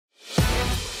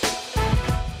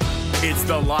It's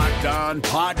the Locked On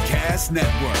Podcast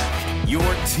Network, your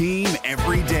team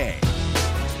every day.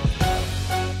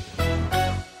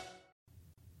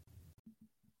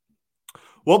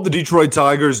 Well, the Detroit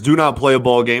Tigers do not play a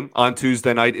ball game on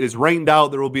Tuesday night. It is rained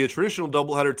out. There will be a traditional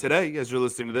doubleheader today as you're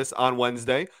listening to this on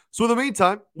Wednesday. So in the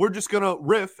meantime, we're just going to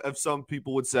riff, as some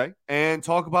people would say, and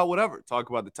talk about whatever.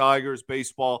 Talk about the Tigers,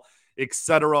 baseball,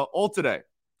 etc. all today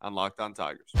on Locked On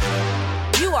Tigers.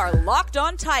 You are Locked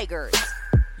On Tigers,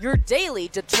 your daily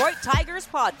Detroit Tigers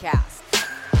podcast.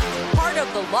 Part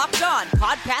of the Locked On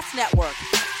Podcast Network,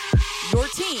 your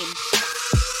team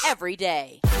every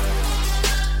day.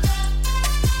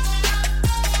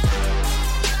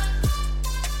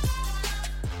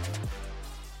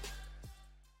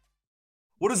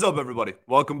 What is up, everybody?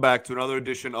 Welcome back to another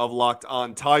edition of Locked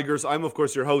On Tigers. I'm, of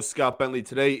course, your host, Scott Bentley.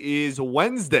 Today is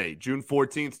Wednesday, June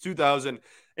 14th,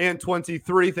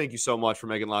 2023. Thank you so much for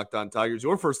making Locked On Tigers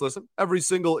your first listen every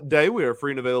single day. We are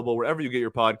free and available wherever you get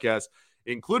your podcasts,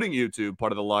 including YouTube,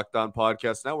 part of the Locked On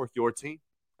Podcast Network, your team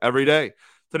every day.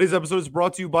 Today's episode is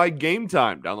brought to you by Game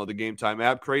Time. Download the Game Time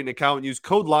app, create an account, and use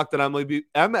code LOCKEDON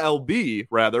MLB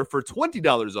for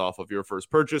 $20 off of your first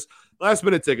purchase.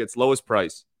 Last-minute tickets, lowest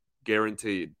price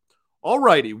guaranteed. All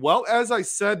righty. Well, as I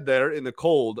said there in the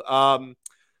cold,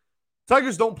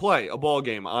 Tigers don't play a ball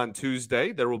game on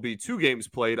Tuesday. There will be two games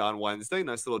played on Wednesday.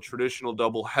 Nice little traditional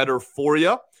doubleheader for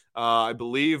you. I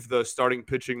believe the starting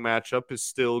pitching matchup is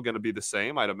still going to be the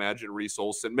same. I'd imagine Reese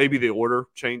Olson. Maybe the order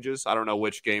changes. I don't know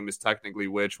which game is technically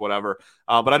which, whatever.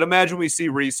 But I'd imagine we see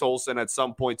Reese Olson at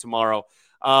some point tomorrow.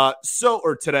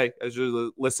 Or today, as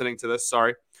you're listening to this.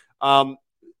 Sorry.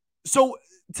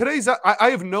 Today's I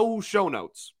have no show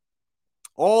notes.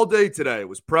 All day today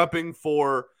was prepping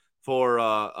for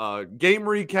game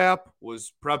recap,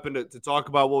 was prepping to talk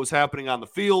about what was happening on the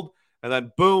field, and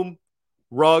then boom,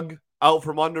 rug out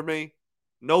from under me.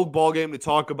 No ball game to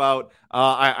talk about.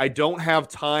 I don't have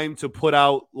time to put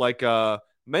out like a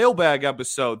mailbag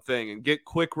episode thing and get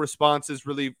quick responses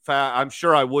really fast. I'm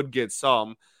sure I would get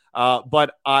some,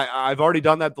 but I've already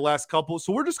done that the last couple,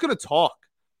 so we're just going to talk.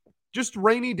 Just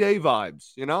rainy day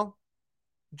vibes, you know?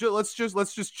 Let's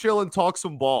just chill and talk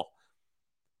some ball.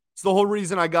 It's the whole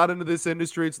reason I got into this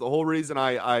industry. It's the whole reason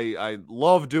I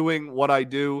love doing what I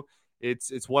do.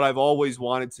 It's what I've always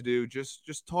wanted to do.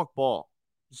 Just talk ball.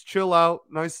 Just chill out.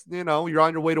 Nice, you know, you're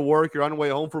on your way to work. You're on your way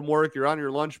home from work. You're on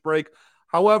your lunch break.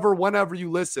 However, whenever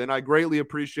you listen, I greatly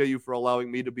appreciate you for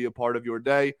allowing me to be a part of your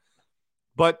day.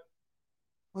 But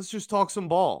let's just talk some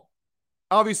ball.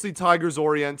 Obviously, Tigers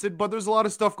oriented, but there's a lot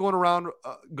of stuff going around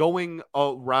the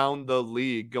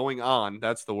league,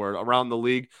 around the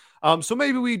league. So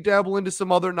maybe we dabble into some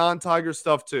other non-Tiger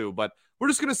stuff too, but we're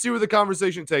just going to see where the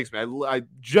conversation takes me. I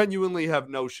genuinely have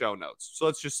no show notes, so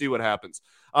let's just see what happens.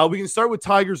 We can start with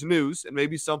Tigers news, and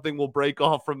maybe something will break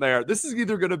off from there. This is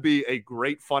either going to be a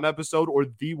great fun episode or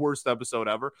the worst episode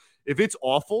ever. If it's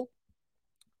awful,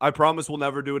 I promise we'll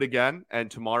never do it again. And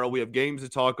tomorrow we have games to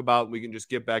talk about. And we can just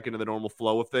get back into the normal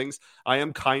flow of things. I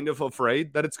am kind of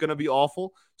afraid that it's going to be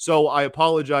awful. So I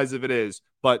apologize if it is.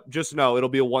 But just know it'll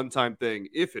be a one-time thing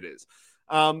if it is.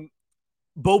 Bo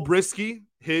Brisky,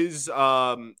 his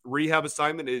rehab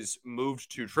assignment is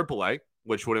moved to AAA,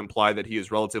 which would imply that he is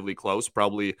relatively close.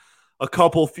 Probably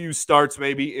a few starts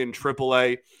maybe in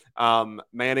AAA.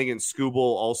 Manning and Skubal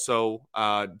also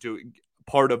doing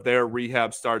part of their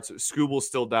rehab starts. Scooble's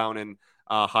still down in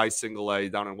high single A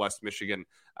down in West Michigan.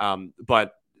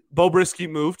 But Bo Brisky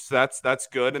moved, so that's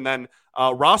good. And then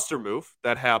roster move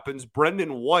that happens.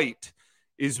 Brendan White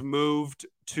is moved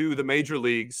to the major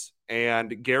leagues,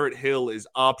 and Garrett Hill is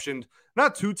optioned.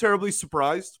 Not too terribly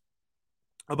surprised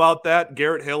about that.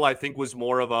 Garrett Hill, I think, was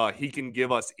more of a he can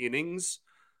give us innings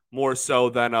more so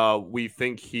than we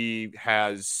think he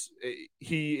is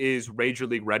major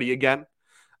league ready again.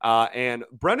 And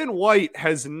Brendan White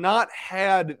has not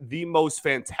had the most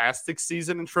fantastic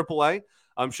season in AAA.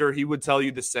 I'm sure he would tell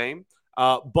you the same.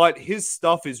 But his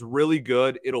stuff is really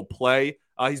good. It'll play.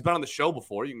 He's been on the show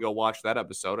before. You can go watch that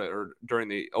episode or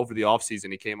over the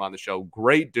offseason. He came on the show.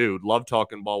 Great dude. Love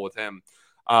talking ball with him.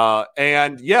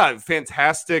 And yeah,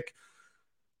 fantastic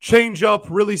changeup,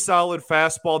 really solid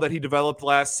fastball that he developed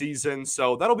last season.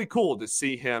 So that'll be cool to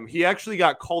see him. He actually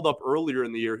got called up earlier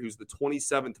in the year. He was the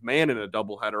 27th man in a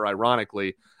doubleheader,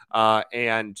 ironically,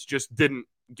 and just didn't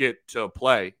get to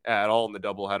play at all in the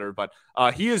doubleheader. But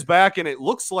he is back, and it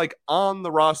looks like on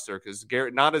the roster because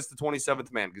Garrett, not as the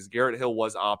 27th man, because Garrett Hill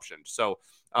was optioned. So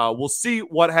we'll see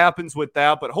what happens with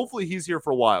that. But hopefully he's here for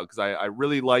a while because I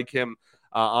really like him.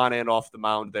 On and off the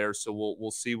mound there, so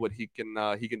we'll see what he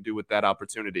can do with that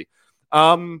opportunity.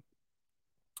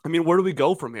 I mean, where do we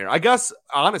go from here? I guess,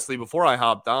 honestly, before I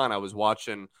hopped on, I was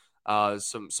watching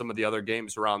some of the other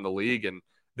games around the league, and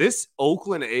this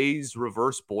Oakland A's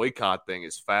reverse boycott thing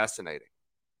is fascinating.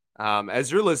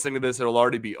 As you're listening to this, it'll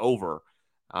already be over.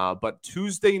 But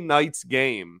Tuesday night's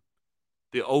game,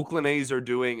 the Oakland A's are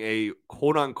doing a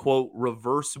quote-unquote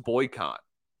reverse boycott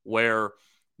where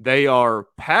they are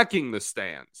packing the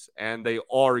stands and they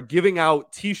are giving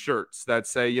out T-shirts that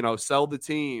say, sell the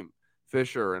team,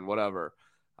 Fisher, and whatever.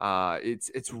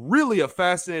 It's really a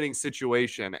fascinating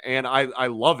situation, and I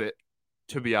love it,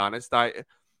 to be honest. I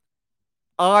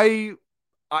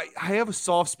have a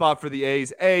soft spot for the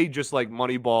A's. Just like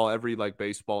Moneyball, every like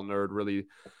baseball nerd really,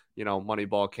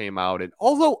 Moneyball came out. And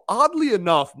although oddly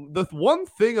enough, the one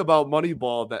thing about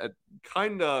Moneyball that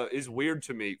kind of is weird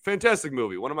to me, fantastic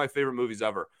movie, one of my favorite movies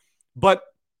ever. But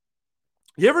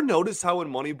you ever notice how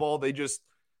in Moneyball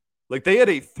they had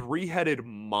a three-headed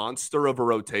monster of a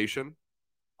rotation?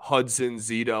 Hudson,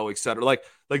 Zito, etc. Like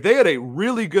they had a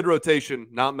really good rotation,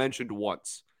 not mentioned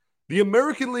once. The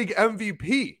American League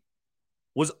MVP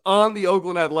was on the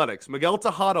Oakland Athletics. Miguel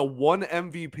Tejada won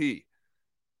MVP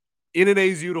in an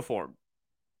A's uniform.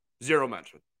 Zero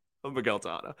mention of Miguel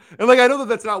Tejada. And I know that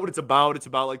that's not what it's about. It's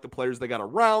about the players they got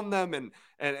around them and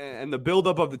the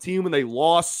buildup of the team. And they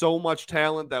lost so much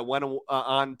talent that went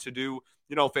on to do,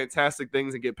 fantastic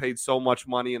things and get paid so much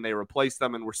money, and they replaced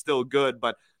them and were still good.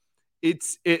 But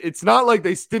it's not like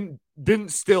they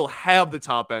didn't still have the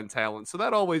top end talent. So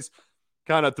that always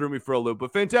kind of threw me for a loop.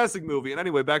 But fantastic movie. And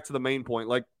anyway, back to the main point.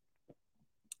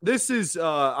 This is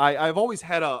I've always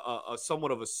had a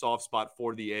somewhat of a soft spot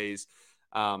for the A's,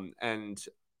 and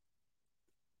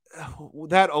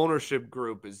that ownership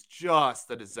group is just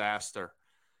a disaster.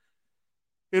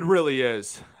 It really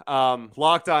is.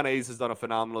 Locked On A's has done a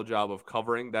phenomenal job of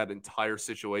covering that entire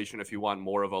situation. If you want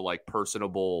more of a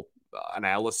personable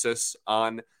analysis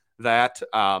on that,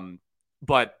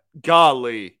 but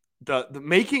golly, the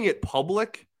making it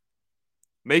public,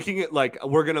 making it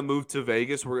we're gonna move to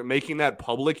Vegas, we're making that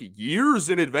public years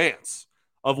in advance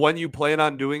of when you plan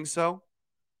on doing so.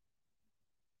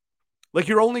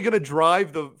 You're only gonna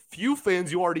drive the few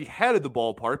fans you already had at the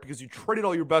ballpark because you traded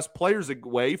all your best players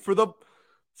away for the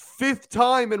fifth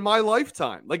time in my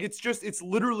lifetime. It's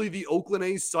literally the Oakland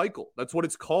A's cycle. That's what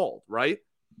it's called, right?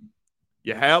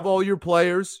 You have all your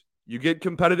players, you get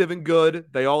competitive and good,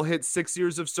 they all hit 6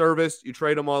 years of service, you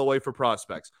trade them all away for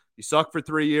prospects. You suck for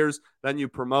 3 years, then you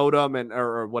promote them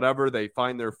or whatever, they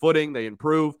find their footing, they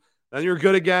improve, then you're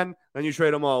good again, then you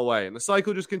trade them all away. And the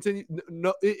cycle just continues.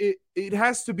 No, it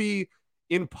has to be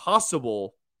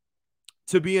impossible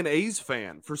to be an A's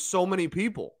fan for so many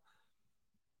people.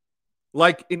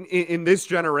 In this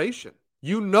generation,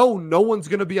 no one's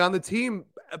going to be on the team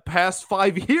past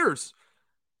 5 years.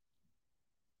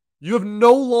 You have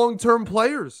no long-term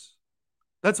players.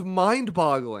 That's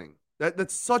mind-boggling.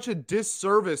 That's such a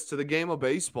disservice to the game of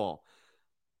baseball.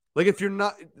 If you're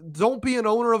not, don't be an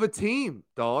owner of a team,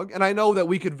 dog. And I know that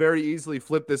we could very easily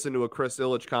flip this into a Chris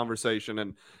Ilitch conversation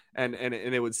and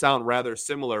it would sound rather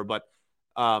similar, but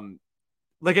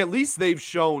at least they've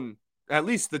shown, at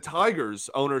least the Tigers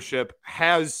ownership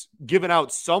has given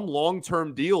out some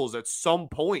long-term deals at some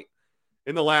point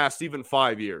in the last even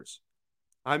 5 years.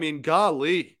 I mean,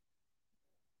 golly.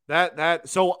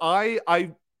 So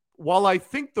while I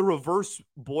think the reverse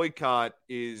boycott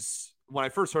is, when I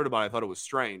first heard about it, I thought it was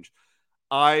strange.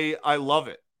 I love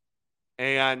it.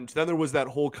 And then there was that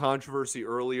whole controversy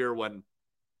earlier when,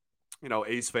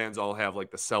 A's fans all have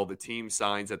the sell the team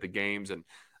signs at the games, and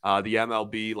the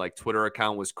MLB Twitter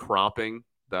account was cropping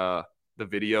the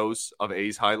videos of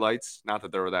A's highlights. Not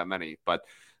that there were that many, but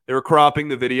they were cropping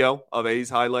the video of A's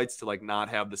highlights to not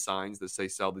have the signs that say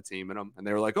sell the team in them. And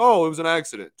they were like, oh, it was an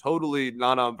accident. Totally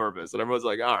not on purpose. And everyone's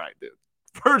like, all right, dude,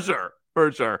 for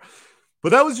sure.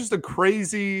 But that was a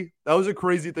crazy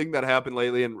thing that happened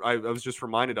lately. And I was just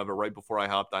reminded of it right before I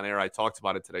hopped on air. I talked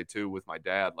about it today too with my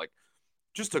dad,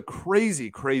 just a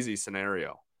crazy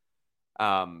scenario.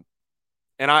 And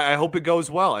I hope it goes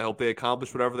well. I hope they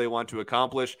accomplish whatever they want to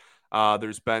accomplish.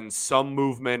 There's been some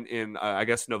movement in, I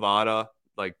guess, Nevada,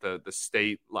 the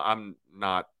state. I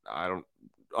don't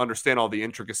understand all the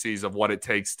intricacies of what it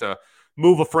takes to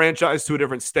move a franchise to a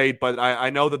different state, but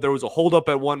I know that there was a holdup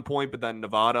at one point, but then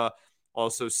Nevada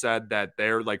also said that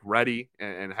they're ready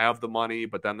and have the money,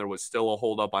 but then there was still a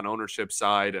holdup on ownership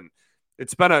side, and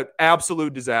it's been an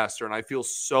absolute disaster. And I feel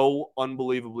so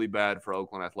unbelievably bad for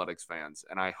Oakland Athletics fans,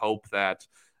 and I hope that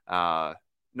no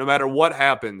matter what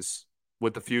happens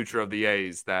with the future of the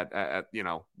A's, that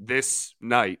this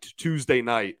night, Tuesday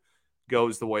night,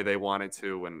 goes the way they want it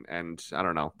to, and I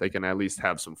don't know, they can at least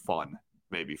have some fun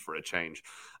maybe for a change.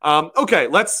 Okay,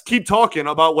 let's keep talking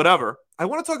about whatever. I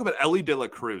want to talk about Elly De La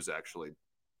Cruz, actually,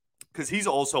 because he's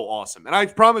also awesome. And I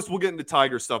promise we'll get into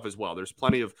Tiger stuff as well. There's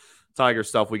plenty of Tiger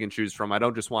stuff we can choose from. I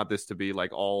don't just want this to be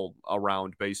like all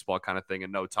around baseball kind of thing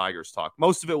and no Tigers talk.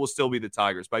 Most of it will still be the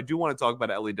Tigers, but I do want to talk about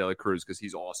Elly De La Cruz because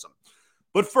he's awesome.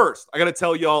 But first, I got to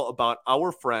tell y'all about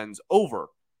our friends over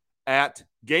at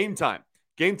Game Time.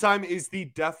 Game Time is the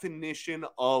definition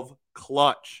of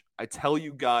clutch. I tell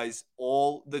you guys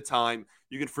all the time,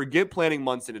 you can forget planning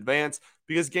months in advance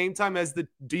because Game Time has the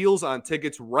deals on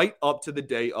tickets right up to the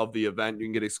day of the event. You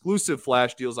can get exclusive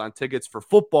flash deals on tickets for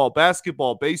football,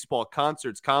 basketball, baseball,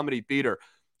 concerts, comedy, theater,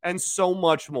 and so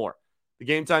much more. The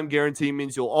Game Time guarantee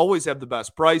means you'll always have the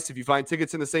best price. If you find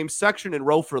tickets in the same section and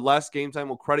row for less, Game Time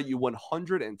will credit you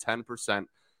 110%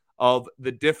 of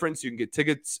the difference. You can get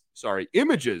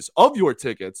images of your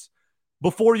tickets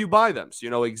before you buy them. So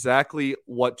you know exactly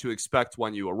what to expect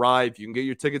when you arrive. You can get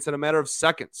your tickets in a matter of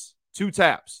seconds. 2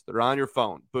 taps that are on your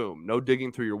phone. Boom. No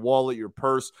digging through your wallet, your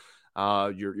purse,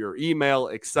 your email,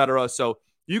 etc. So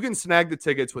you can snag the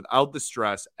tickets without the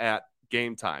stress at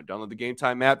Game Time. Download the Game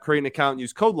Time app, create an account, and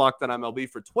use code LOCKEDONMLB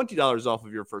for $20 off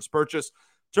of your first purchase.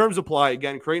 Terms apply.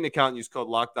 Again, create an account and use code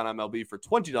LOCKEDONMLB for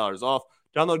 $20 off.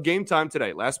 Download Game Time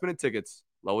today. Last minute tickets,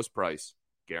 lowest price,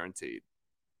 guaranteed.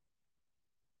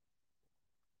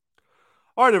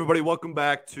 All right, everybody, welcome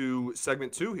back to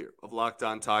segment 2 here of Locked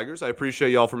On Tigers. I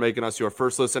appreciate y'all for making us your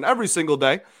first listen every single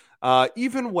day,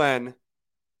 even when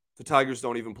the Tigers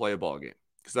don't even play a ball game,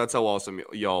 because that's how awesome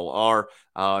y'all are.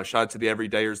 Shout out to the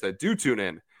everydayers that do tune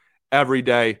in every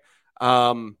day.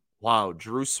 Wow,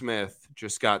 Drew Smith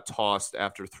just got tossed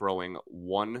after throwing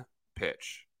 1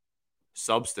 pitch.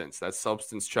 Substance. That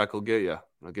substance check will get you.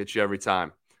 It'll get you every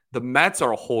time. The Mets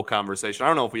are a whole conversation. I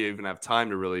don't know if we even have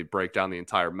time to really break down the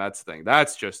entire Mets thing.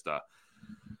 That's just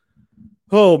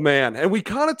oh, man. And we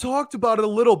kind of talked about it a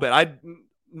little bit. I'm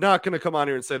not going to come on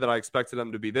here and say that I expected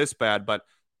them to be this bad, but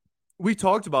we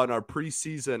talked about in our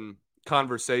preseason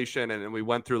conversation, and we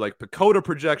went through like Pacoda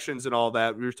projections and all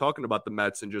that. We were talking about the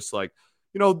Mets and just like,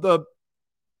 you know,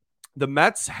 the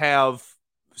Mets have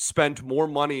spent more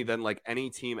money than like any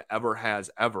team ever has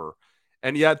ever.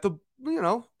 And yet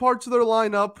parts of their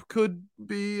lineup could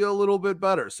be a little bit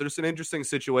better. So just an interesting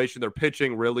situation. They're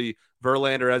pitching really.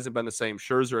 Verlander hasn't been the same.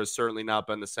 Scherzer has certainly not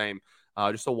been the same.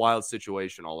 Just a wild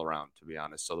situation all around, to be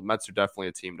honest. So the Mets are definitely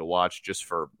a team to watch just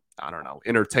for, I don't know,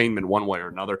 entertainment one way or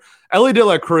another. Elly De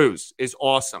La Cruz is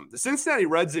awesome. The Cincinnati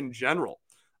Reds in general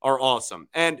are awesome.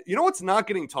 And you know what's not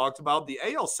getting talked about? The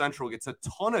AL Central gets a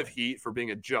ton of heat for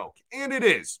being a joke. And it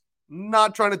is.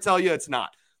 Not trying to tell you it's not.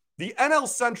 The NL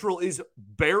Central is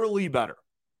barely better.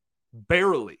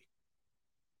 Barely.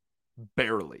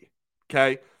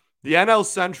 Okay? The NL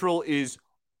Central is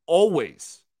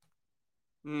always,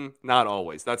 not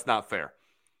always, that's not fair,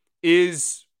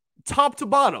 is top to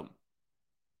bottom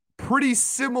pretty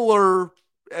similar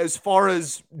as far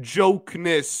as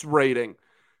jokeness rating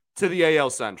to the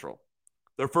AL Central.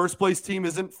 Their first place team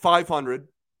isn't 500,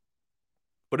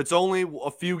 but it's only a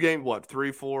few games,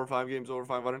 3, 4, 5 games over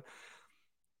 500.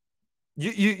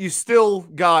 You still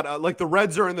got like the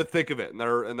Reds are in the thick of it, and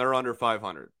they're under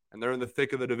 500, and they're in the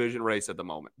thick of the division race at the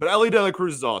moment. But Elly De La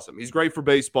Cruz is awesome. He's great for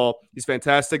baseball. He's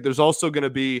fantastic. There's also going to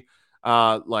be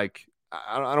I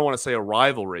don't want to say a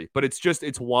rivalry, but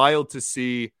it's wild to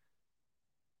see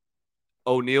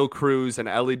O'Neal Cruz and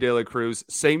Elly De La Cruz,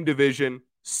 same division,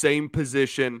 same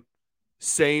position,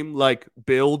 same like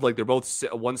build. Like they're both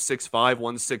 165,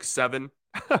 167,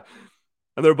 and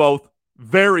they're both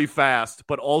very fast,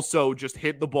 but also just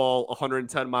hit the ball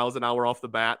 110 miles an hour off the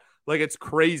bat. Like it's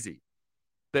crazy.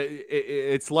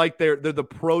 It's like they're the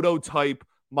prototype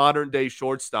modern day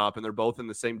shortstop, and they're both in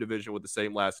the same division with the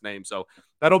same last name. So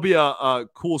that'll be a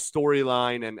cool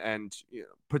storyline and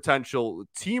potential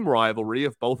team rivalry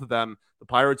if both of them. The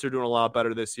Pirates are doing a lot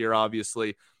better this year,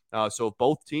 obviously. So if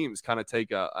both teams kind of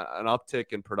take an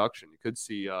uptick in production, you could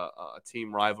see a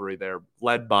team rivalry there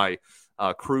led by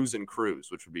Cruz and Cruz,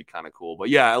 which would be kind of cool. But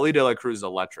yeah, Elly De La Cruz is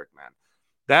electric, man.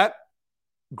 That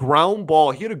ground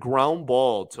ball, he had a ground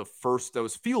ball to first that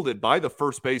was fielded by the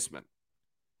first baseman.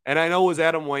 And I know it was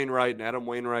Adam Wainwright, and Adam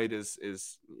Wainwright is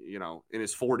in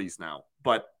his 40s now,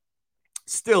 but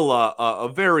still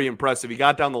a very impressive. He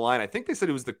got down the line. I think they said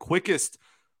it was the quickest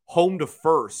home to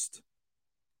first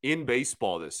in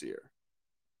baseball this year.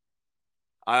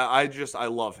 I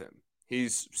love him.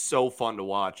 He's so fun to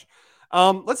watch.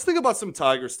 Let's think about some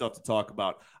Tiger stuff to talk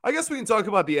about. I guess we can talk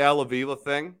about the Avila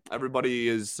thing. Everybody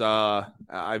is,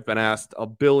 I've been asked a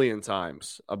billion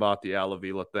times about the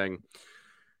Avila thing.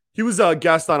 He was a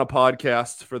guest on a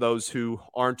podcast, for those who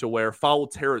aren't aware, Foul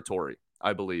Territory,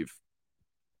 I believe.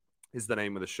 is the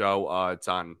name of the show. It's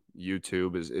on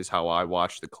YouTube is how I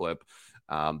watch the clip.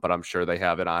 But I'm sure they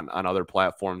have it on other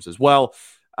platforms as well.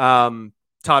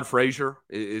 Todd Frazier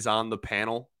is on the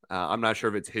panel. I'm not sure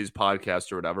if it's his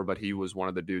podcast or whatever, but he was one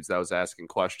of the dudes that was asking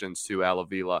questions to Al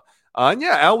Avila. And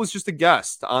yeah, Al was just a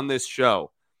guest on this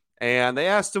show. And they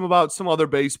asked him about some other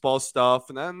baseball stuff.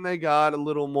 And then they got a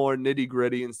little more nitty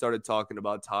gritty and started talking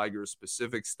about Tigers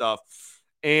specific stuff.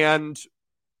 And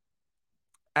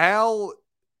Al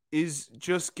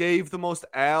just gave the most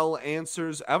Al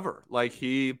answers ever. Like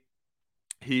he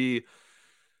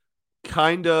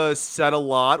kind of said a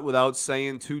lot without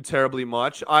saying too terribly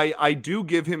much. I do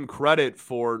give him credit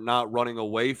for not running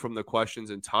away from the questions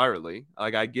entirely.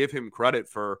 Like I give him credit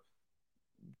for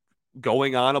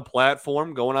going on a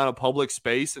platform, going on a public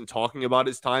space and talking about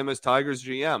his time as Tigers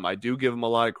GM. I do give him a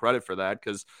lot of credit for that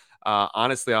because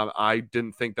honestly, I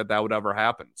didn't think that would ever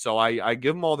happen. So I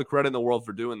give him all the credit in the world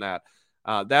for doing that.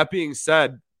 That being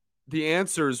said, the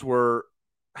answers were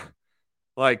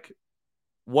like,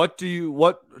 what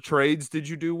trades did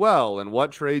you do well? And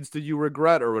what trades did you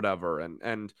regret or whatever?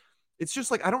 And it's just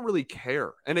like, I don't really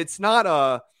care. And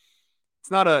I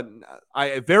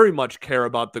very much care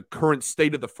about the current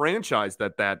state of the franchise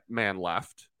that man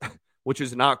left, which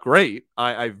is not great.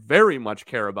 I very much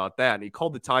care about that. And he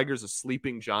called the Tigers a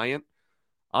sleeping giant.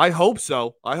 I hope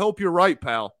so. I hope you're right,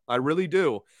 pal. I really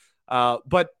do.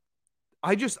 But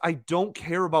I don't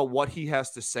care about what he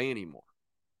has to say anymore.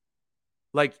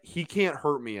 Like, he can't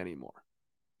hurt me anymore.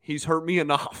 He's hurt me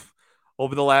enough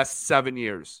over the last 7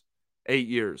 years, 8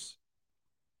 years.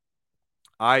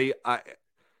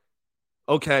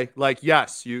 Okay, like,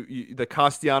 yes, the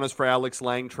Castellanos for Alex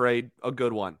Lang trade, a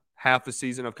good one. Half a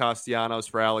season of Castellanos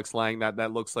for Alex Lang,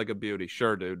 that looks like a beauty.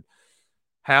 Sure, dude.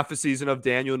 Half a season of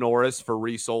Daniel Norris for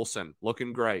Reese Olson,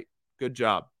 looking great. Good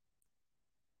job.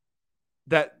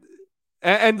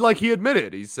 And like he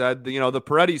admitted, he said, the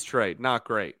Paredes trade, not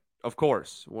great. Of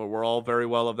course, we're all very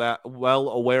well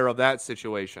aware of that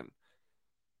situation.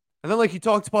 And then, like, he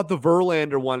talked about the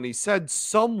Verlander one, and he said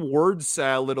some word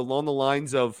salad along the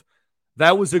lines of,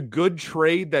 that was a good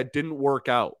trade that didn't work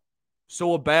out.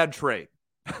 So a bad trade.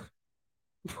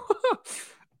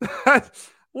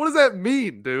 What does that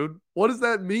mean, dude? What does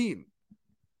that mean?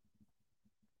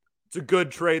 It's a good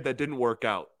trade that didn't work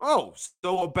out. Oh,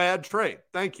 so a bad trade.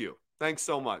 Thank you. Thanks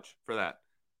so much for that.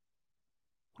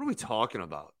 What are we talking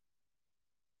about?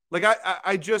 Like,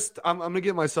 I'm going to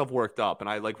get myself worked up, and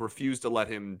I, like, refuse to let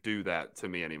him do that to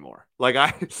me anymore. Like,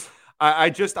 I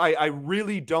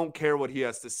really don't care what he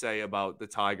has to say about the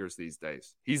Tigers these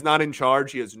days. He's not in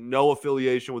charge. He has no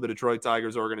affiliation with the Detroit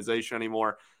Tigers organization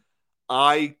anymore.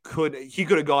 He could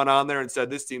have gone on there and said,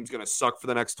 this team's going to suck for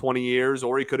the next 20 years,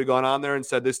 or he could have gone on there and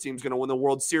said, this team's going to win the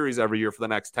World Series every year for the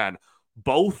next 10.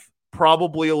 Both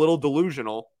probably a little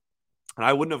delusional, and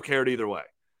I wouldn't have cared either way.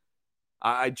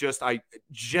 I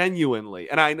genuinely,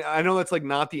 and I know that's like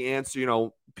not the answer,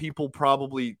 people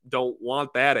probably don't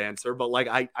want that answer, but like,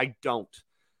 I don't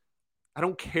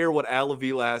care what Al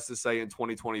Avila has to say in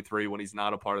 2023 when he's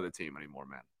not a part of the team anymore,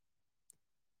 man.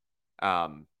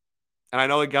 And I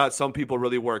know it got some people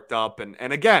really worked up. And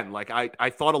again, like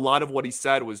I thought a lot of what he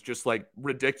said was just like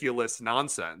ridiculous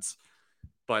nonsense,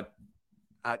 but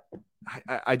I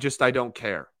don't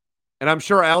care. And I'm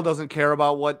sure Al doesn't care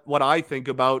about what I think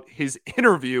about his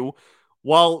interview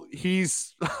while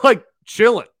he's like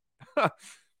chilling.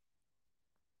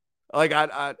 Like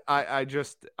I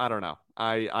don't know.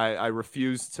 I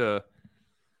refuse to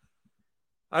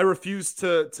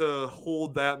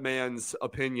hold that man's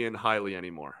opinion highly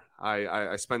anymore.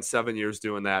 I spent 7 years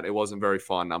doing that. It wasn't very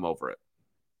fun. I'm over it.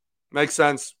 Makes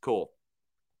sense. Cool.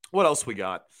 What else we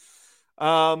got?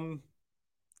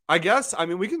 I guess,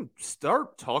 we can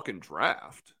start talking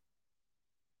draft.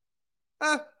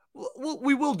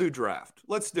 We will do draft.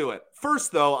 Let's do it.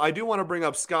 First, though, I do want to bring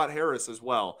up Scott Harris as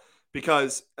well,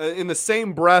 because in the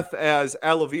same breath as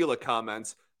Al Avila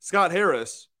comments, Scott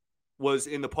Harris was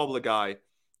in the public eye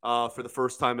for the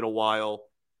first time in a while.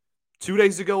 2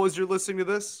 days ago, as you're listening to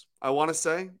this, I want to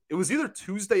say. It was either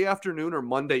Tuesday afternoon or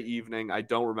Monday evening. I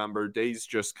don't remember. Days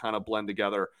just kind of blend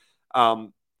together.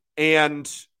 And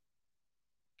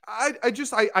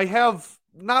I have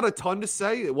not a ton to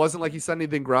say. It wasn't like he said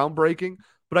anything groundbreaking,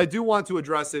 but I do want to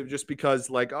address it just because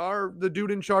the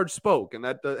dude in charge spoke, and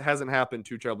that hasn't happened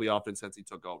too terribly often since he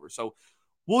took over. So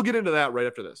we'll get into that right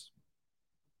after this.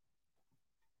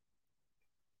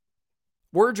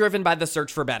 We're driven by the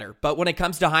search for better, but when it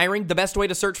comes to hiring, the best way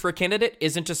to search for a candidate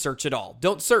isn't to search at all.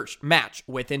 Don't search, match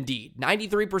with Indeed.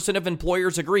 93% of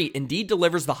employers agree Indeed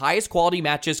delivers the highest quality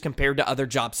matches compared to other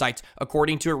job sites,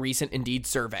 according to a recent Indeed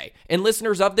survey. And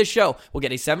listeners of this show will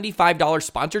get a $75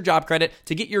 sponsored job credit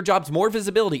to get your jobs more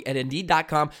visibility at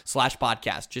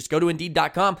Indeed.com/podcast. Just go to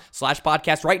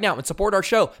Indeed.com/podcast right now and support our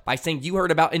show by saying you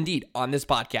heard about Indeed on this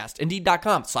podcast.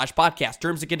 Indeed.com/podcast.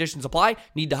 Terms and conditions apply.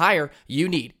 Need to hire? You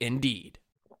need Indeed.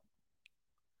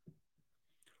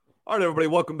 All right, everybody,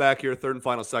 welcome back here. Third and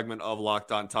final segment of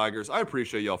Locked On Tigers. I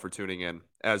appreciate y'all for tuning in,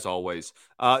 as always.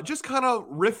 Just kind of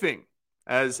riffing,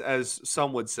 as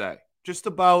some would say, just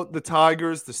about the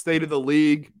Tigers, the state of the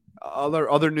league,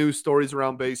 other news stories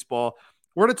around baseball.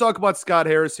 We're going to talk about Scott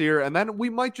Harris here, and then we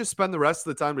might just spend the rest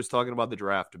of the time just talking about the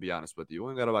draft, to be honest with you.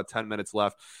 We've got about 10 minutes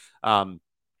left. I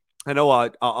know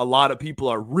a lot of people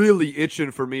are really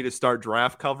itching for me to start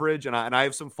draft coverage, and I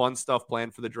have some fun stuff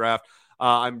planned for the draft.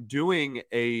 I'm doing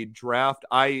a draft.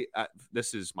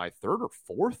 This is my third or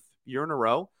fourth year in a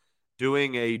row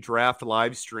doing a draft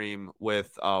live stream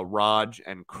with Raj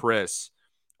and Chris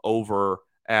over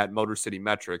at Motor City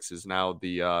Metrics is now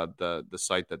the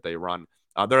site that they run.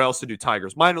 They also do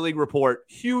Tigers Minor League Report,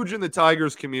 huge in the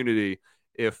Tigers community.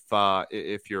 If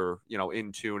you're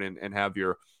in tune and have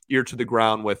your ear to the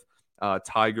ground with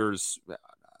Tigers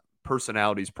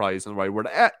personalities, probably isn't the right word.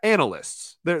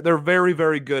 Analysts. They're very,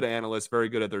 very good analysts, very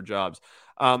good at their jobs.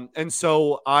 And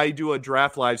so I do a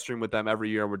draft live stream with them every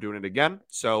year, and we're doing it again.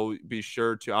 So be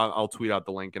sure to, I'll tweet out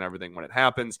the link and everything when it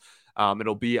happens.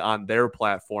 It'll be on their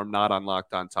platform, not on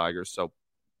Locked On Tigers. So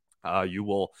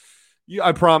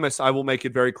I promise I will make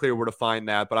it very clear where to find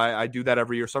that, but I do that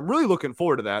every year. So I'm really looking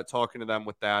forward to that, talking to them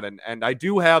with that. And I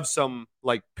do have some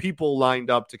people lined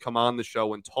up to come on the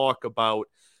show and talk about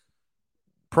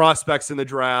prospects in the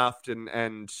draft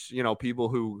and people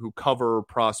who cover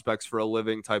prospects for a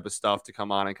living type of stuff to come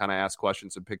on and kind of ask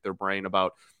questions and pick their brain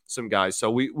about some guys.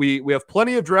 So we have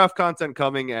plenty of draft content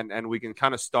coming, and we can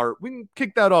kind of we can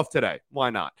kick that off today. Why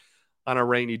not? On a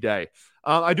rainy day.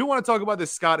 I do want to talk about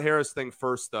this Scott Harris thing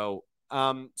first, though.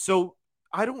 So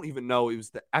I don't even know. It was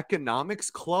the Economics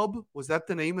Club. Was that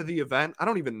the name of the event? I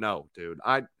don't even know, dude.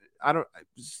 I don't.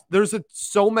 There's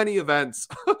so many events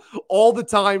all the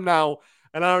time now,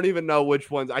 and I don't even know which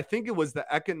ones. I think it was the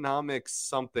Economics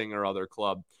something or other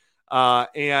club.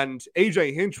 And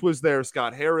AJ Hinch was there.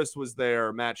 Scott Harris was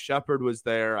there. Matt Shepard was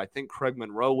there. I think Craig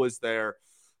Monroe was there.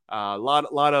 A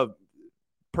lot of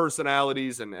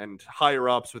personalities and higher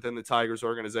ups within the Tigers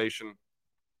organization.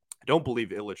 I don't believe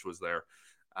Illich was there.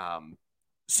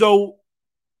 So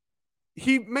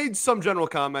he made some general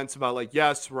comments about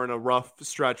yes, we're in a rough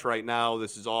stretch right now.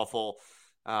 This is awful.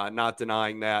 Not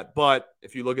denying that. But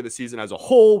if you look at the season as a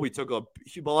whole, we took a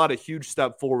lot of huge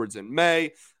step forwards in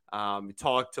May. We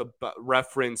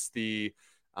referenced the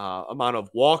amount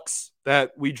of walks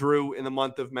that we drew in the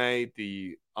month of May,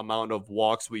 the amount of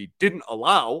walks we didn't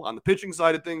allow on the pitching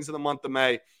side of things in the month of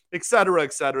May, et cetera,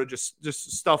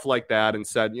 just stuff like that. And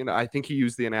said, I think he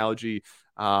used the analogy,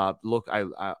 look,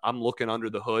 I'm looking under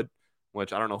the hood,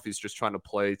 which I don't know if he's just trying to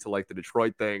play to the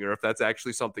Detroit thing or if that's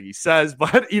actually something he says,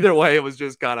 but either way, it was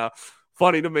just kind of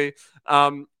funny to me.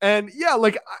 And yeah,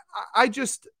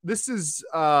 this is,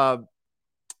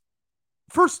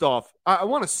 first off, I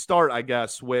want to start, I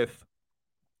guess, with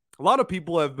a lot of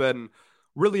people have been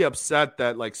really upset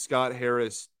that Scott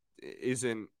Harris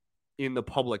isn't in the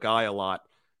public eye a lot.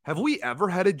 Have we ever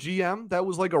had a GM that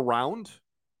was around?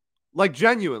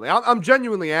 Genuinely, I'm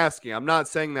genuinely asking. I'm not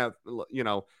saying that,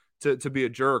 to be a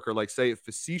jerk or say it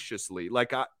facetiously.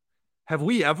 Have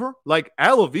we ever?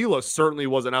 Al Avila certainly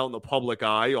wasn't out in the public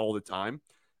eye all the time.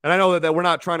 And I know that we're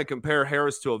not trying to compare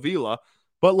Harris to Avila,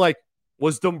 but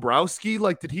was Dombrowski,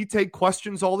 did he take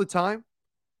questions all the time?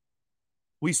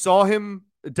 We saw him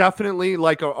definitely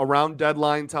around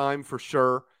deadline time for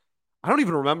sure. I don't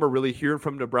even remember really hearing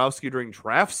from Dombrowski during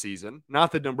draft season.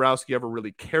 Not that Dombrowski ever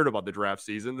really cared about the draft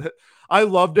season. I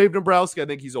love Dave Dombrowski. I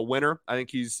think he's a winner. I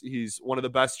think he's one of the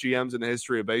best GMs in the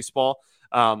history of baseball.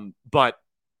 But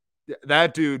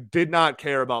that dude did not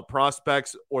care about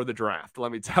prospects or the draft,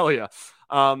 let me tell you.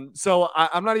 So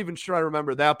I'm not even sure I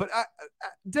remember that. But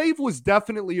Dave was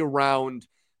definitely around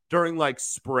during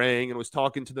spring and was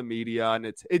talking to the media. And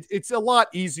it's a lot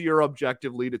easier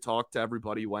objectively to talk to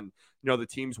everybody when the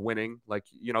team's winning.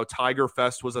 Tiger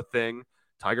Fest was a thing.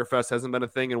 Tiger Fest hasn't been a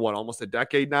thing in almost a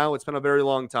decade now. It's been a very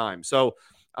long time. So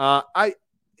I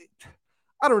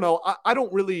don't know. I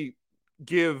don't really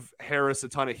give Harris a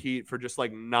ton of heat for just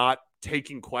not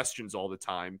taking questions all the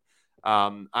time.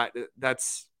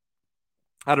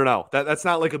 I don't know. That's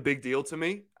not like a big deal to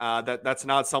me. That's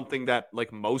not something that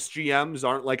like most GMs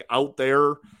aren't like out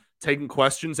there taking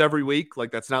questions every week.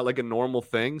 Like that's not like a normal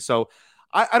thing. So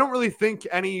I don't really think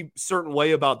any certain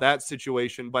way about that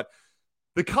situation. But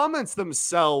the comments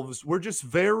themselves were just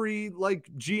very like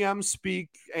GM speak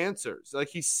answers. Like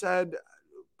he said,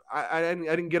 I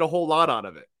didn't get a whole lot out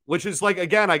of it, which is like,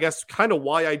 again, I guess kind of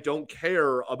why I don't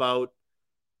care about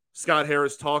Scott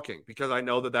Harris talking, because I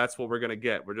know that that's what we're going to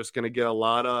get. We're just going to get a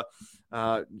lot of,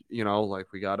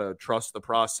 like we got to trust the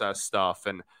process stuff.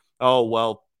 And, oh,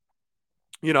 well,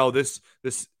 this,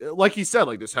 like he said,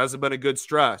 like this hasn't been a good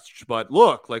stretch, but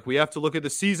look, like we have to look at the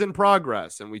season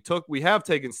progress, and we have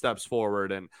taken steps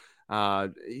forward. And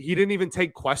he didn't even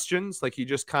take questions. Like he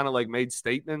just kind of like made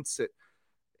statements.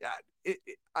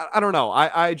 I don't know.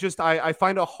 I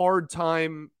find a hard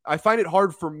time. I find it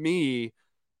hard for me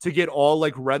to get all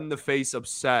like red in the face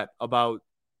upset about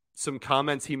some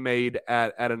comments he made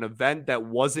at an event that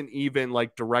wasn't even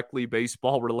like directly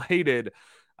baseball related.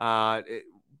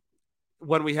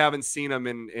 When we haven't seen him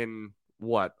in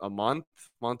what, a month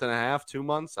and a half, 2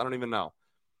 months? I don't even know.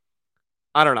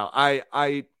 I don't know.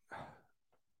 I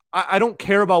don't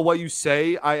care about what you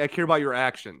say. I care about your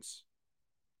actions.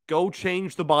 Go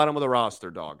change the bottom of the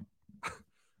roster, dog.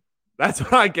 That's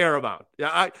what I care about.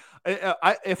 Yeah,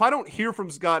 if I don't hear from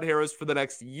Scott Harris for the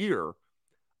next year,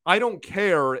 I don't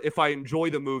care if I enjoy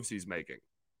the moves he's making.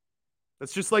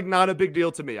 That's just like not a big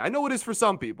deal to me. I know it is for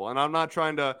some people, and I'm not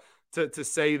trying to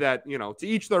say that, to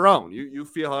each their own. You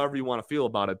feel however you want to feel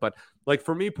about it. But like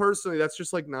for me personally, that's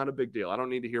just like not a big deal. I don't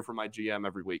need to hear from my GM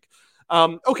every week.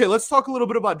 Okay, let's talk a little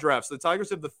bit about drafts. The Tigers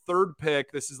have the 3rd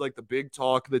pick. This is like the big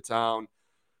talk of the town.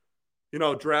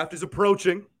 Draft is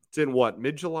approaching. It's in what,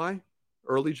 mid-July?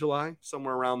 Early July,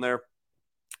 somewhere around there.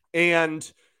 And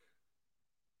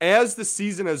as the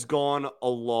season has gone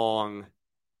along,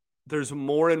 there's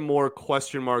more and more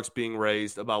question marks being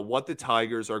raised about what the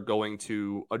Tigers are going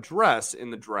to address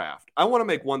in the draft. I want to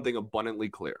make one thing abundantly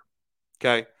clear,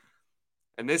 okay?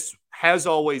 And this has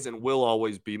always and will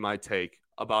always be my take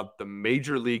about the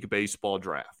Major League Baseball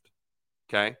draft,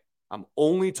 okay? I'm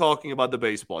only talking about the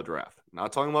baseball draft. I'm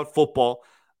not talking about football.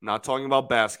 I'm not talking about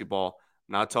basketball.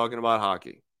 Not talking about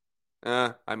hockey.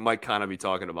 I might kind of be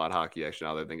talking about hockey, actually,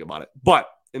 now that I think about it. But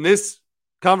in this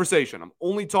conversation, I'm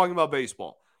only talking about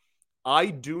baseball. I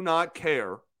do not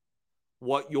care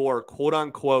what your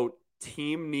quote-unquote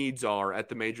team needs are at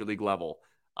the Major League level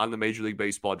on the Major League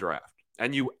Baseball draft.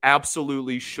 And you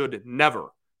absolutely should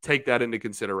never take that into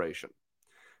consideration.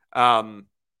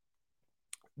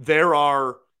 There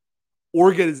are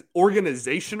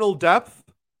organizational depth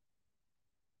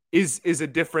is a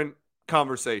different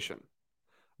conversation.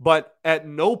 But at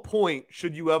no point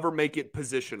should you ever make it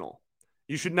positional.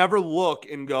 You should never look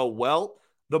and go, well,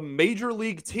 the major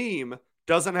league team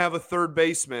doesn't have a third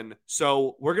baseman,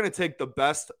 so we're going to take the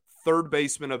best third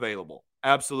baseman available.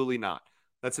 Absolutely not.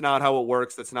 That's not how it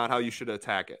works. That's not how you should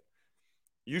attack it.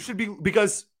 You should be,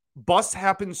 because busts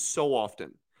happen so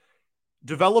often.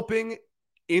 Developing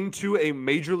into a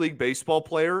Major League Baseball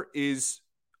player is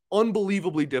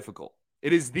unbelievably difficult.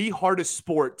 It is the hardest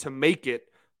sport to make it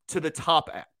to the top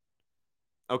at.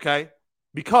 Okay?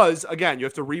 Because, again, you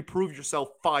have to reprove yourself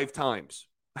 5 times.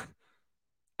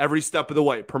 Every step of the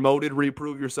way. Promoted,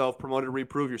 reprove yourself. Promoted,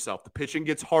 reprove yourself. The pitching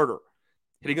gets harder.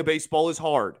 Hitting a baseball is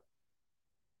hard.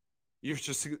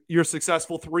 You're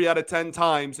successful 3 out of 10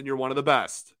 times, and you're one of the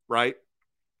best, right?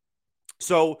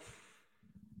 So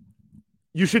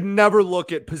you should never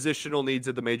look at positional needs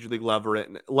at the major league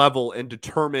level and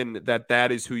determine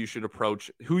that is who you should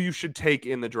approach, who you should take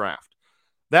in the draft.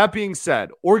 That being said,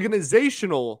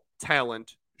 organizational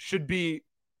talent should be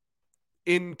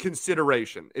in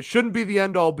consideration. It shouldn't be the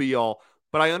end-all be-all,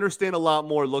 but I understand a lot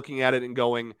more looking at it and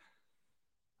going,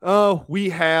 oh, we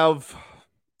have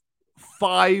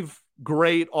 5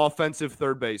 great offensive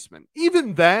third baseman.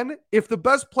 Even then, if the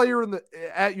best player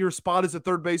at your spot is a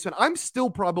third baseman, I'm still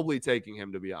probably taking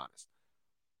him, to be honest.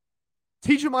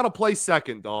 Teach him how to play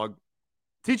second, dog.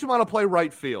 Teach him how to play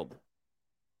right field.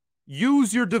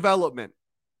 Use your development.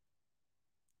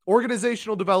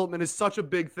 Organizational development is such a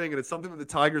big thing, and it's something that the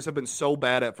Tigers have been so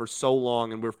bad at for so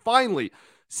long, and we're finally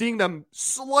seeing them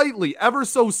ever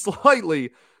so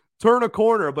slightly, turn a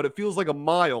corner, but it feels like a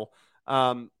mile.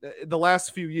 The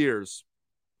last few years,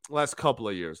 last couple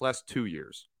of years, last 2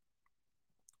 years.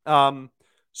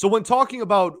 So when talking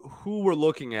about who we're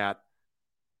looking at,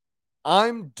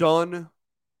 I'm done.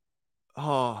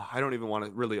 Oh, I don't even want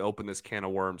to really open this can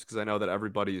of worms because I know that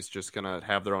everybody is just going to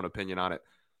have their own opinion on it.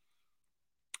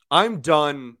 I'm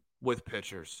done with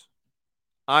pitchers.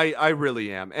 I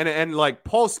really am. And like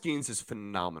Paul Skeens is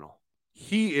phenomenal.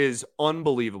 he is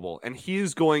unbelievable, and he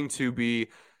is going to be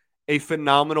a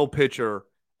phenomenal pitcher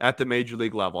at the major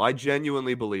league level. I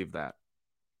genuinely believe that.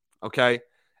 Okay?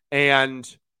 And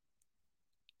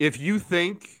if you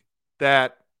think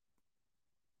that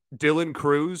Dylan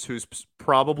Cruz, who's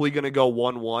probably going to go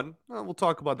 1-1, we'll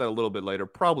talk about that a little bit later,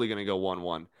 probably going to go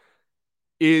 1-1,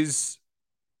 is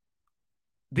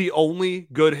the only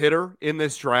good hitter in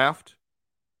this draft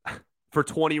for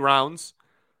 20 rounds,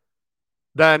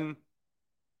 then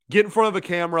get in front of a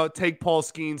camera, take Paul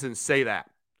Skeens, and say that.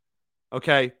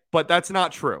 Okay? But that's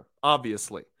not true,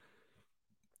 obviously.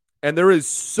 And there is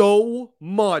so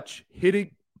much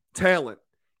hitting talent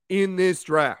in this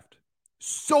draft.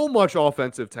 So much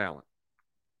offensive talent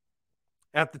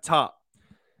at the top.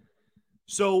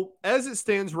 So as it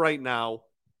stands right now,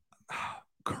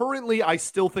 currently I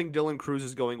still think Dylan Cruz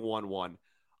is going 1-1.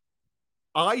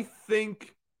 I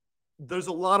think there's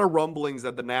a lot of rumblings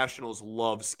that the Nationals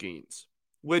love Skeens,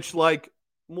 which, like,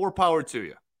 more power to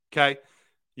you, okay?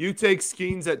 You take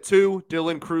Skeens at 2,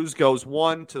 Dylan Cruz goes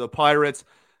 1 to the Pirates.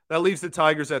 That leaves the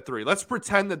Tigers at 3. Let's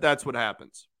pretend that that's what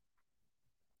happens.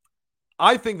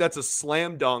 I think that's a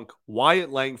slam dunk. Wyatt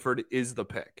Langford is the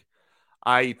pick.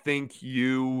 I think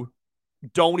you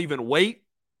don't even wait.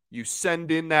 You send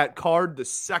in that card the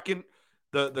second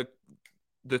the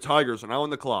Tigers are now on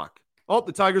the clock. Oh,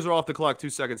 the Tigers are off the clock 2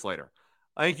 seconds later.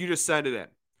 I think you just send it in.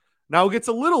 Now it gets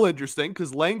a little interesting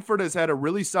because Langford has had a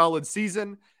really solid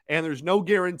season, and there's no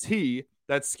guarantee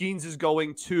that Skeens is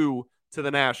going to the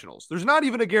Nationals. There's not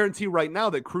even a guarantee right now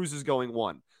that Cruz is going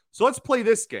 1. So let's play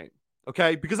this game.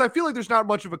 Okay, because I feel like there's not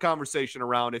much of a conversation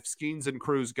around if Skeens and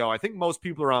Cruz go. I think most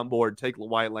people are on board. Take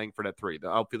Wyatt Langford at 3, the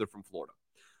outfielder from Florida.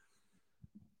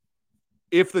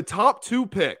 If the top 2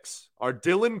 picks are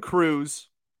Dylan Cruz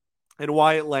and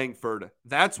Wyatt Langford,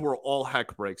 that's where all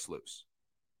heck breaks loose.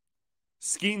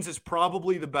 Skeens is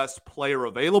probably the best player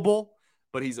available,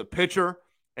 but he's a pitcher.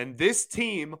 And this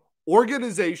team,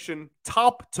 organization,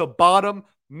 top to bottom,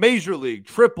 Major League,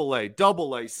 AAA,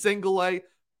 AA, Single A,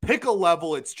 pick a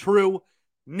level, it's true,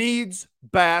 needs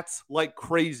bats like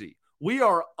crazy. We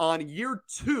are on year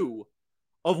 2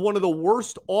 of one of the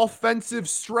worst offensive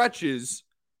stretches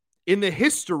in the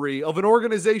history of an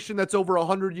organization that's over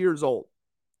 100 years old.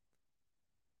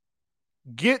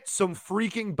 Get some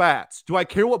freaking bats. Do I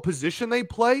care what position they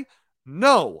play?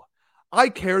 No. I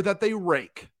care that they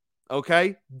rake.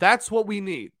 Okay? That's what we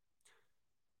need.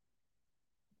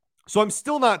 So I'm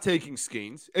still not taking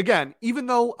Skeens. Again, even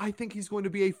though I think he's going to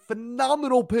be a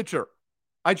phenomenal pitcher.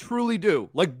 I truly do.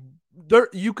 Like,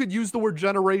 you could use the word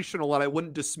generational and I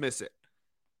wouldn't dismiss it.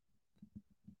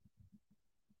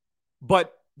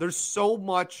 But there's so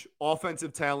much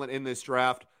offensive talent in this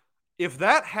draft. If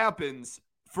that happens,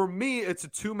 for me, it's a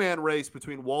 2-man race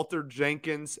between Walter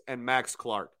Jenkins and Max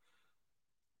Clark.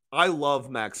 I love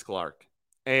Max Clark.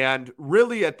 And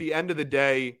really, at the end of the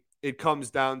day, it comes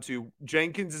down to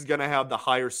Jenkins is going to have the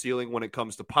higher ceiling when it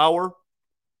comes to power.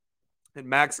 And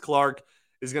Max Clark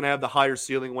is going to have the higher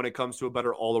ceiling when it comes to a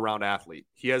better all-around athlete.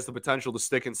 He has the potential to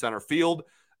stick in center field.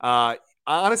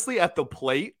 Honestly, at the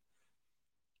plate,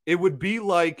 it would be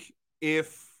like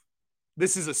if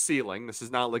this is a ceiling. This is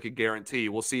not like a guarantee.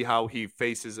 We'll see how he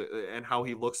faces it and how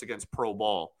he looks against pro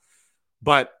ball.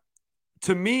 But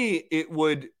to me, it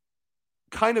would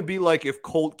kind of be like if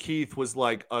Colt Keith was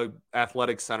like a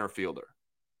athletic center fielder.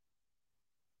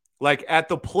 Like at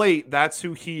the plate, that's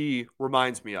who he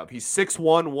reminds me of. He's 6'1",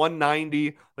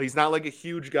 190. He's not like a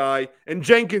huge guy. And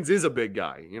Jenkins is a big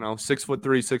guy, 6'3",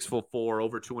 6'4",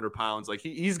 over 200 pounds. Like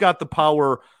he's got the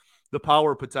power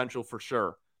potential for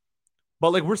sure.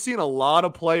 But like we're seeing a lot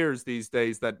of players these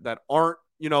days that aren't,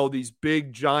 these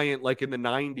big giant, like in the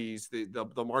 90s,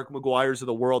 the Mark McGuires of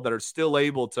the world that are still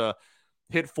able to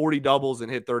hit 40 doubles and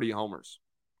hit 30 homers.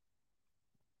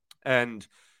 And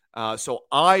so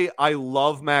I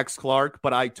love Max Clark,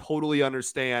 but I totally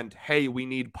understand, hey, we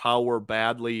need power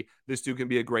badly. This dude can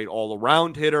be a great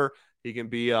all-around hitter. He can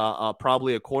be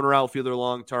probably a corner outfielder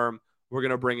long-term. We're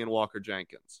going to bring in Walker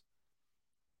Jenkins.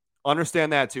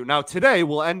 Understand that too. Now, today,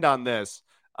 we'll end on this.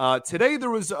 Today,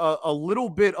 there was a little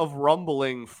bit of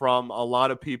rumbling from a lot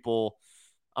of people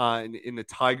in the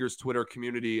Tigers Twitter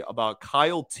community about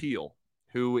Kyle Teal,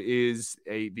 who is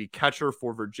the catcher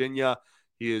for Virginia.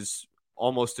 He is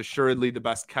almost assuredly the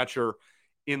best catcher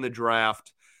in the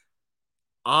draft.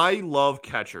 I love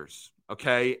catchers,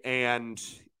 okay? And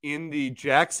in the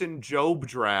Jackson Jobe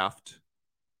draft,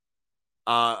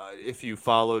 if you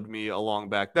followed me along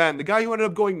back then, the guy who ended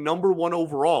up going number 1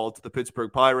 overall to the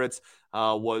Pittsburgh Pirates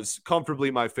was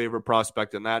comfortably my favorite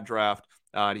prospect in that draft.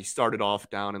 And he started off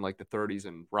down in like the 30s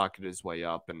and rocketed his way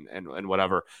up and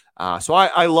whatever. So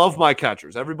I love my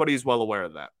catchers. Everybody's well aware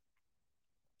of that.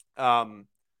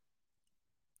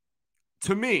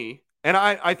 To me, and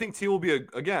I think T will be,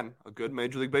 again, a good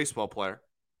Major League Baseball player.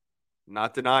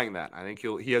 Not denying that. I think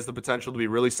he has the potential to be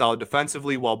really solid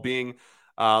defensively while being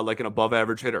like an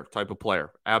above-average hitter type of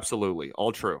player. Absolutely.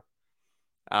 All true.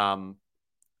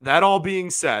 That all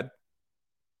being said,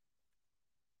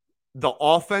 the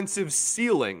offensive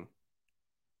ceiling,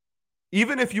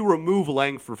 even if you remove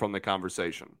Langford from the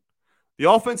conversation,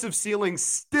 the offensive ceiling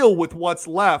still with what's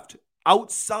left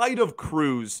outside of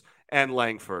Cruz and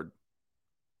Langford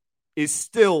is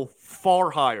still far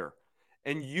higher.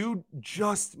 And you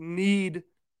just need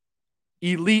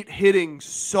elite hitting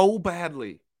so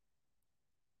badly.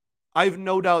 I have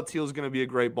no doubt Teal's going to be a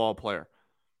great ball player.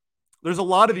 There's a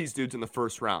lot of these dudes in the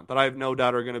first round that I have no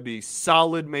doubt are going to be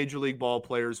solid Major League ball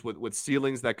players with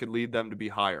ceilings that could lead them to be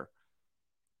higher.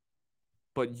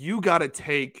 But you got to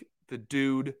take the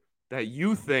dude that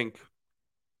you think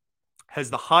has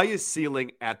the highest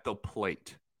ceiling at the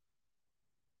plate.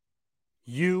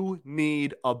 You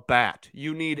need a bat.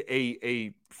 You need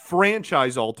a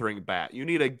franchise-altering bat. You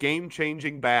need a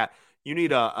game-changing bat. You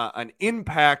need an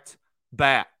impact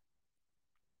bat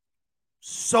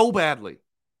so badly.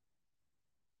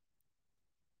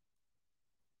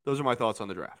 Those are my thoughts on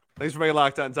the draft. Thanks for making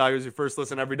Locked On Tigers your first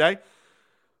listen every day.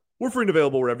 We're free and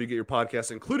available wherever you get your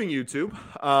podcasts, including YouTube.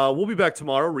 We'll be back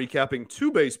tomorrow recapping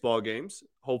 2 baseball games,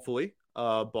 hopefully,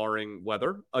 barring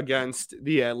weather, against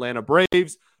the Atlanta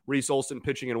Braves. Reese Olson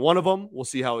pitching in one of them. We'll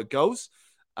see how it goes.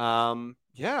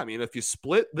 Yeah, I mean, if you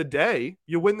split the day,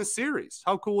 you win the series.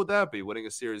 How cool would that be, winning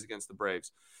a series against the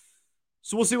Braves?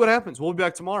 So we'll see what happens. We'll be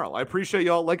back tomorrow. I appreciate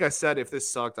y'all. Like I said, if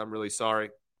this sucked, I'm really sorry.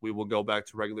 We will go back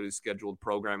to regularly scheduled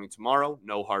programming tomorrow.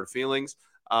 No hard feelings.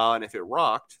 And if it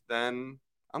rocked, then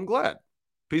I'm glad.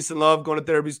 Peace and love. Going to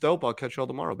therapy's dope. I'll catch y'all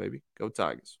tomorrow, baby. Go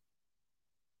Tigers.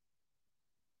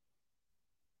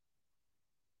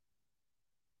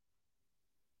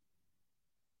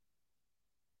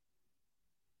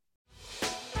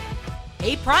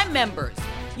 Hey, Prime members,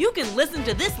 you can listen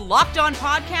to this Locked On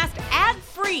podcast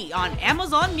ad-free on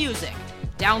Amazon Music.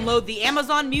 Download the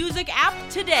Amazon Music app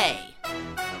today.